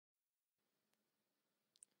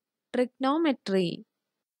Trigonometry.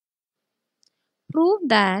 Prove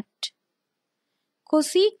that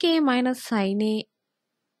cosec A minus sin A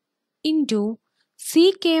into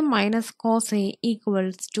sec A minus cos A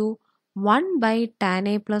equals to 1 by tan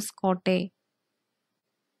A plus cot A.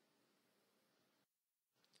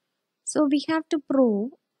 So we have to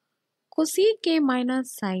prove cosec A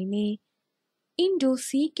minus sin A into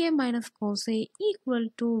sec A minus cos A equal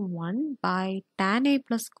to 1 by tan A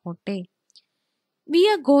plus cot A. We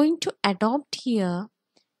are going to adopt here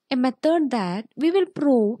a method that we will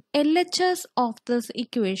prove LHS of this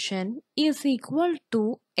equation is equal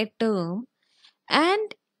to a term,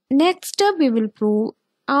 and next step we will prove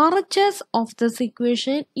RHS of this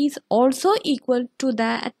equation is also equal to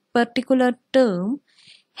that particular term.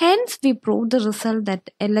 Hence we prove the result that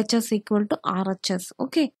LHS equal to RHS.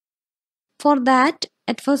 Okay. For that,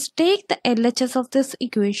 at first take the LHS of this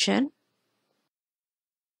equation,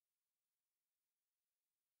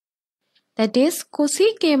 that is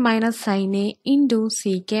cosec A minus sin A into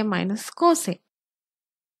sec A minus cos A.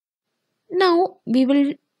 Now we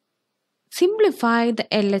will simplify the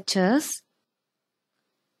LHS.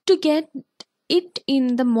 To get it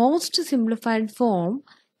in the most simplified form,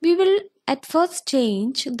 we will at first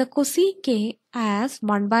change the cosec A as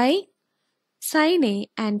 1 by sin A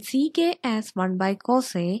and sec A as 1 by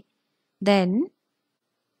cos A. Then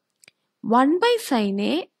 1 by sin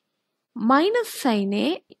A minus sin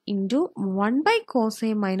A into 1 by cos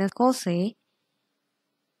A minus cos A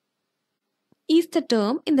is the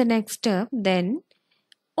term in the next step. Then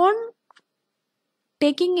on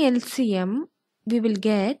taking LCM, we will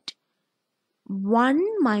get 1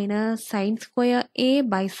 minus sin square A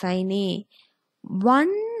by sin A, 1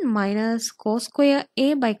 minus cos square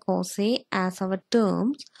A by cos A as our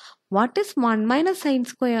terms. What is 1 minus sin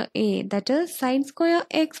square A? That is sin square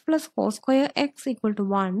x plus cos square x equal to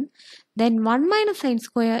 1. Then 1 minus sin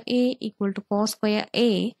square A equal to cos square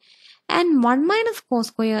A. And 1 minus cos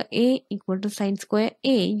square A equal to sin square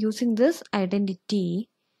A using this identity.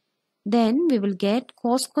 Then we will get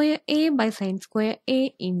cos square A by sin square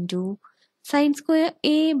A into sin square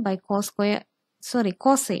A by cos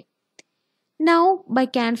A. Now by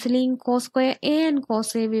cancelling cos square A and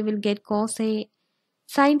cos A, we will get cos A.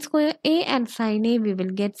 Sin square A and sin A, we will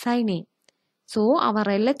get sin A. So our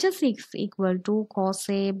LHS is equal to cos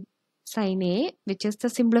A sin A, which is the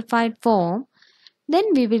simplified form. Then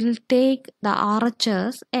we will take the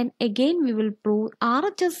RHS and again we will prove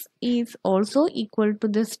RHS is also equal to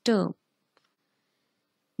this term.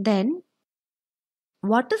 Then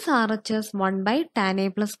what is RHS? 1 by tan A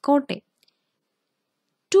plus cot A.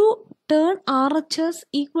 To turn RHS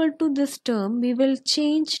equal to this term, we will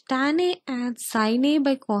change tan A as sin A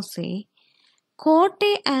by cos A, cot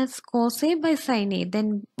A as cos A by sin A.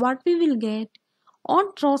 Then what we will get?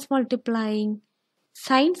 On cross multiplying,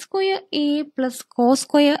 sin square A plus cos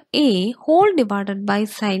square A whole divided by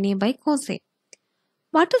sin A by cos A.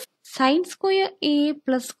 What is sin square A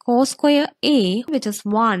plus cos square A, which is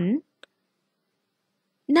 1?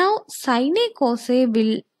 Now sin A cos A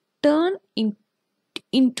will turn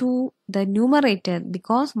into the numerator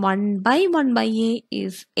because 1 by A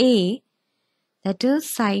is A, that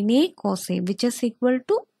is sin A cos A, which is equal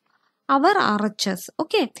to our RHS.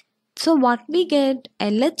 Okay. So what we get?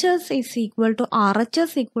 LHS is equal to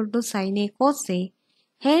RHS equal to sin A cos A.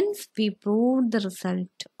 Hence we proved the result.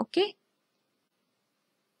 Okay.